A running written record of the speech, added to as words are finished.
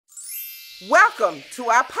Welcome to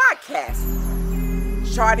our podcast,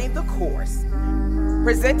 Charting the Course,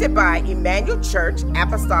 presented by Emmanuel Church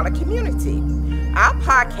Apostolic Community. Our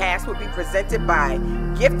podcast will be presented by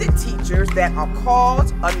gifted teachers that are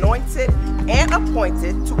called, anointed, and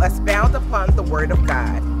appointed to expound upon the Word of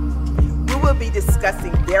God. We will be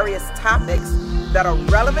discussing various topics that are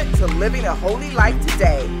relevant to living a holy life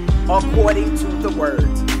today according to the Word.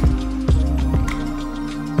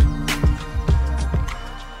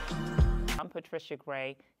 I'm Patricia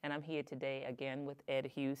Gray, and I'm here today again with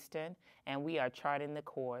Ed Houston, and we are charting the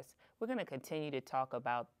course. We're going to continue to talk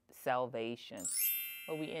about salvation.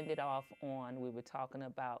 What we ended off on, we were talking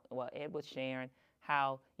about, Ed was sharing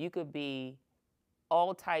how you could be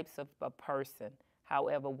all types of a person.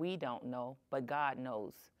 However, we don't know, but God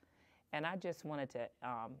knows. And I just wanted to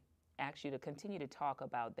ask you to continue to talk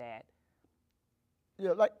about that.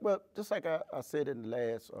 Yeah, just like I said in the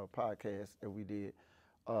last podcast that we did,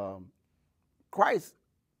 Christ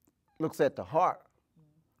looks at the heart,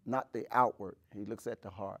 not the outward. He looks at the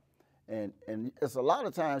heart. And it's a lot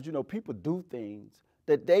of times, people do things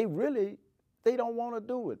that they don't want to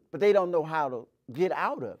do it, but they don't know how to get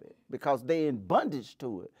out of it because they're in bondage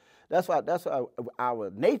to it. That's why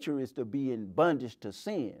our nature is to be in bondage to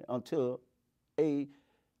sin until a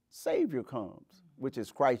Savior comes, which is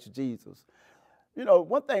Christ Jesus.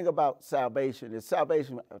 One thing about salvation,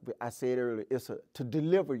 I said earlier, is to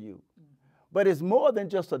deliver you. But it's more than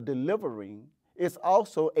just a delivering, it's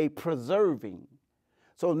also a preserving.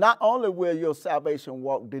 So not only will your salvation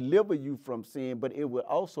walk deliver you from sin, but it will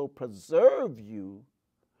also preserve you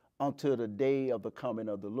until the day of the coming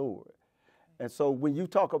of the Lord. And so when you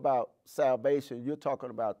talk about salvation, you're talking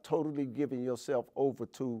about totally giving yourself over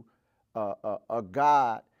to a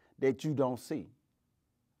God that you don't see,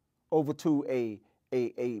 over to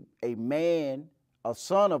a man, a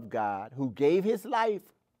son of God who gave his life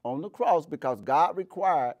on the cross because God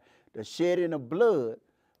required the shedding of blood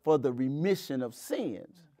for the remission of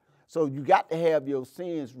sins. So you got to have your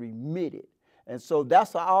sins remitted. And so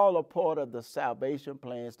that's all a part of the salvation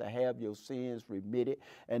plans, to have your sins remitted.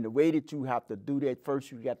 And the way that you have to do that,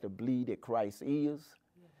 first you got to believe that Christ is.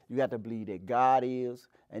 You got to believe that God is.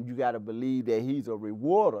 And you got to believe that he's a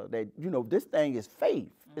rewarder, that, this thing is faith.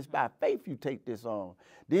 It's by faith you take this on.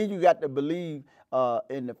 Then you got to believe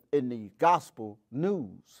in the gospel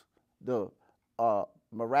news, the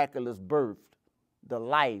miraculous birth, the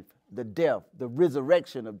life, the death, the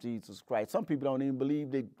resurrection of Jesus Christ. Some people don't even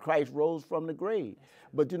believe that Christ rose from the grave.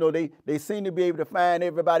 But, they seem to be able to find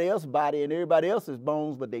everybody else's body and everybody else's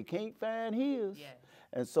bones, but they can't find his. Yes.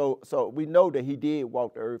 And so we know that he did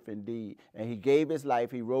walk the earth indeed, and he gave his life.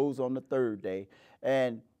 He rose on the third day,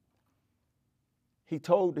 and he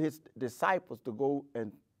told his disciples to go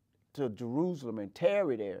to Jerusalem and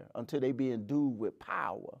tarry there until they be endued with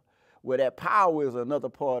power. Well, that power is another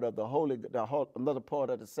part of another part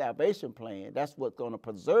of the salvation plan. That's what's going to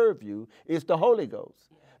preserve you. Is the Holy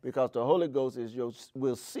Ghost, because the Holy Ghost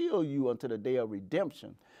will seal you unto the day of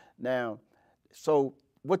redemption. Now, so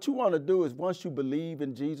what you want to do is, once you believe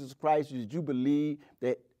in Jesus Christ, you believe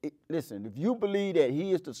that. Listen, if you believe that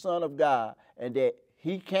he is the Son of God and that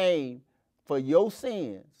he came for your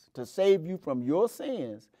sins, to save you from your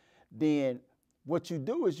sins, then what you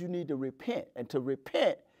do is you need to repent. And to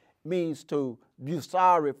repent means to be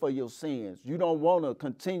sorry for your sins. You don't want to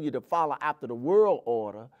continue to follow after the world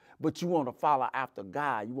order, but you want to follow after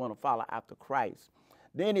God. You want to follow after Christ.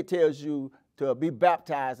 Then it tells you to be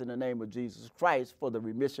baptized in the name of Jesus Christ for the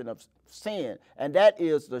remission of sin. And that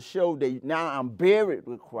is to show that now I'm buried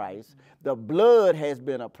with Christ. The blood has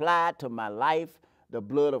been applied to my life, the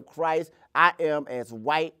blood of Christ. I am as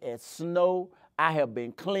white as snow. I have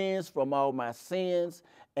been cleansed from all my sins,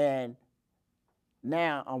 and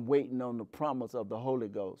now I'm waiting on the promise of the Holy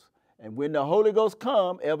Ghost. And when the Holy Ghost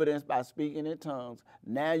comes, evidenced by speaking in tongues,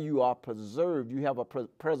 now you are preserved. You have a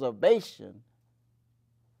preservation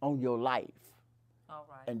on your life. All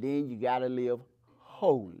right. And then you got to live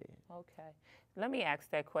holy. Okay. Let me ask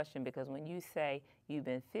that question, because when you say you've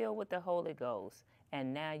been filled with the Holy Ghost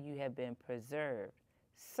and now you have been preserved,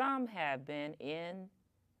 some have been in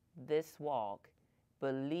this walk,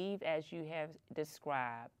 believe as you have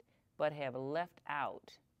described, but have left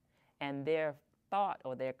out, and their thought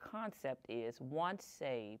or their concept is once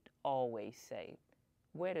saved, always saved.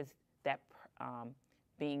 Where does that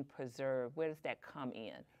being preserved, where does that come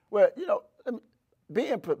in? Well,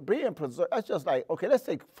 being preserved, that's just like, okay, let's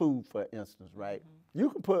take food for instance, right? Mm-hmm. You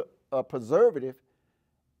can put a preservative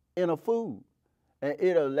in a food, and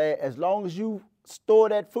it'll last as long as you store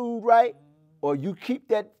that food right, or you keep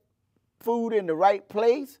that food in the right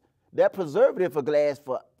place. That preservative will last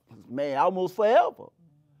for, almost forever.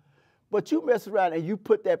 But you mess around and you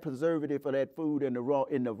put that preservative or that food in the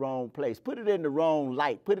wrong place. Put it in the wrong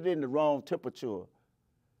light. Put it in the wrong temperature.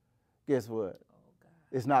 Guess what?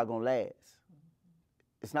 It's not gonna last.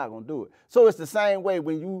 It's not gonna do it. So it's the same way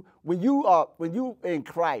when you in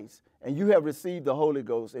Christ and you have received the Holy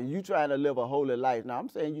Ghost and you trying to live a holy life. Now I'm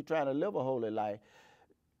saying you trying to live a holy life.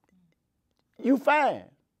 You fine,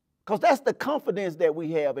 because that's the confidence that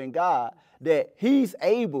we have in God, that He's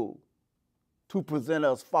able to present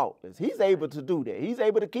us faultless. He's able to do that. He's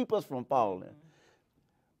able to keep us from falling.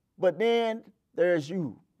 But then there's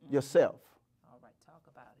you, yourself. All right, talk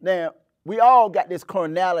about it. Now, we all got this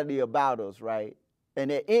carnality about us, right?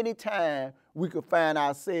 And at any time, we could find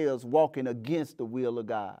ourselves walking against the will of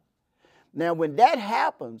God. Now, when that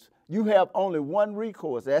happens, you have only one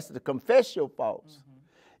recourse. That's to confess your faults.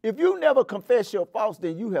 If you never confess your faults,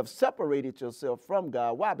 then you have separated yourself from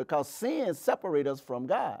God. Why? Because sin separates us from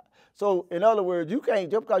God. So, in other words, you can't,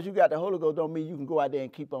 just because you got the Holy Ghost don't mean you can go out there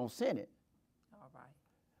and keep on sinning. All right.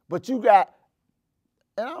 But you got,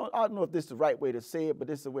 and I don't know if this is the right way to say it, but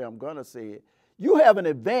this is the way I'm going to say it. You have an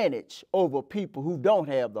advantage over people who don't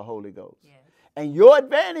have the Holy Ghost. Yes. And your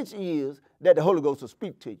advantage is that the Holy Ghost will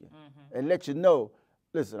speak to you and let you know,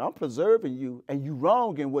 listen, I'm preserving you and you're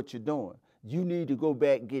wrong in what you're doing. You need to go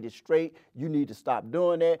back and get it straight. You need to stop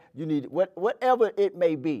doing that. You need, whatever it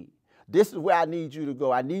may be. This is where I need you to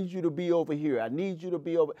go. I need you to be over here. I need you to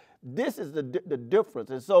be over. This is the difference.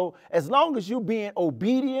 And so as long as you're being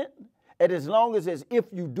obedient, and as long as it's if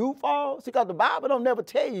you do fall, see, because the Bible don't never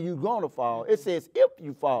tell you you're going to fall. It says if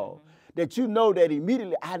you fall, that you know that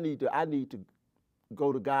immediately I need to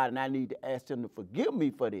go to God and I need to ask Him to forgive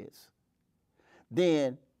me for this.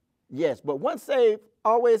 Then, yes. But once saved,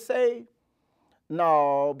 always saved?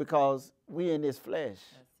 No, because we in this flesh.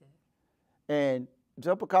 That's it. And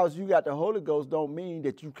just because you got the Holy Ghost don't mean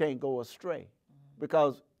that you can't go astray.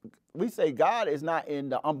 Because we say God is not in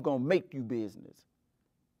the I'm going to make you business.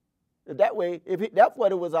 That way, that's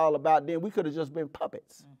what it was all about, then we could have just been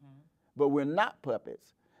puppets. But we're not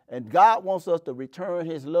puppets. And God wants us to return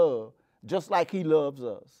His love just like He loves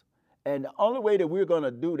us. And the only way that we're going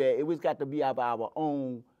to do that, it's got to be out of our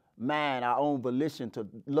own mind, our own volition to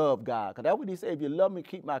love God. Because that's what He said, if you love me,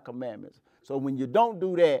 keep my commandments. So when you don't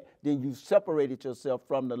do that, then you separated yourself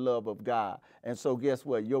from the love of God. And so guess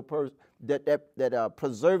what? Your that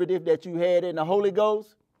preservative that you had in the Holy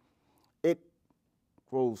Ghost, it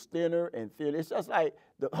grows thinner and thinner. It's just like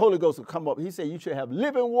the Holy Ghost will come up. He said you should have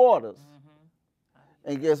living waters.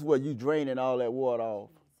 And guess what? You draining all that water off.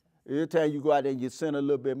 Every time you go out there and you sin a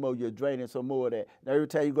little bit more, you're draining some more of that. Now, every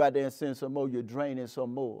time you go out there and sin some more, you're draining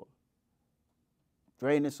some more.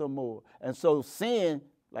 Draining some more. And so sin,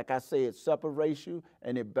 like I said, separates you.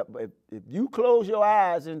 And if you close your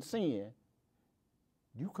eyes in sin,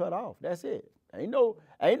 you cut off. That's it. Ain't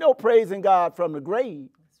no praising God from the grave.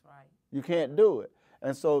 That's right. You can't do it.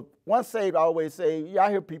 And so once saved, always saved. Yeah,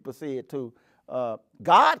 I hear people say it too.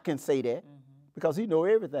 God can say that because He knows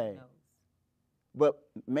everything. But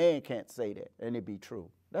man can't say that, and it be true.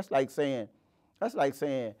 That's like saying,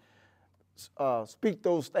 speak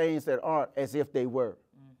those things that aren't as if they were.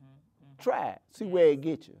 Try it. See where it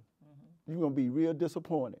gets you. You're going to be real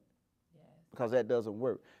disappointed because that doesn't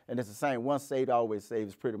work. And it's the same. Once saved, always saved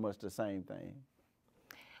is pretty much the same thing.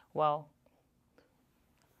 Well,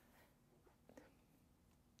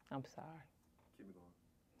 I'm sorry. Keep it going.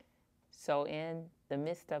 So in the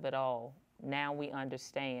midst of it all, now we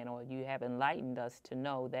understand, or you have enlightened us to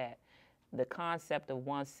know that the concept of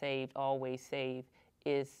once saved, always saved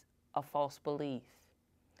is a false belief.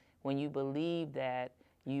 When you believe that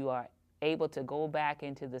you are able to go back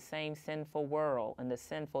into the same sinful world and the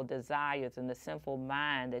sinful desires and the sinful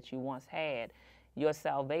mind that you once had, your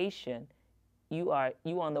salvation, you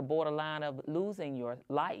on the borderline of losing your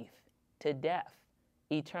life to death,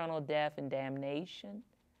 eternal death and damnation.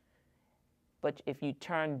 But if you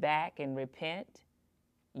turn back and repent,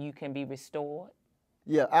 you can be restored.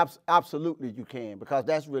 Yeah, absolutely you can, because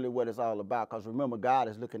that's really what it's all about. Because remember, God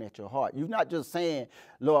is looking at your heart. You're not just saying,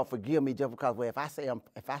 Lord, forgive me, just because, well, if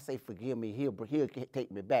I say forgive me, he'll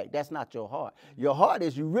take me back. That's not your heart. Your heart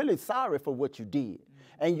is you're really sorry for what you did.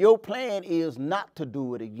 And your plan is not to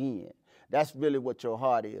do it again. That's really what your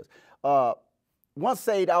heart is. Once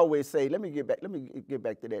saved, always saved. Let me get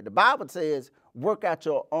back to that. The Bible says, work out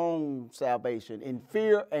your own salvation in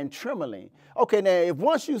fear and trembling. Okay, now, if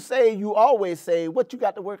once you say you always saved, what you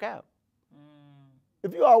got to work out?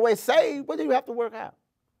 If you always saved, what do you have to work out?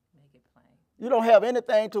 Make it plain. You don't have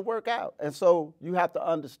anything to work out. And so you have to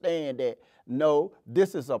understand that, no,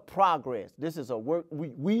 this is a progress. This is a work.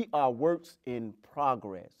 We are works in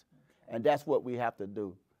progress. Okay. And that's what we have to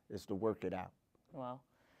do, is to work it out. Well,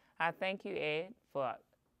 I thank you, Ed, for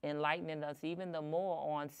enlightening us even the more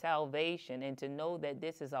on salvation and to know that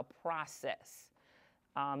this is a process.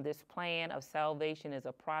 This plan of salvation is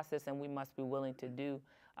a process, and we must be willing to do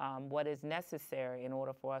what is necessary in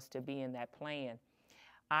order for us to be in that plan.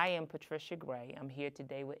 I am Patricia Gray. I'm here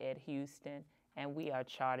today with Ed Houston, and we are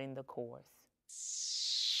charting the course.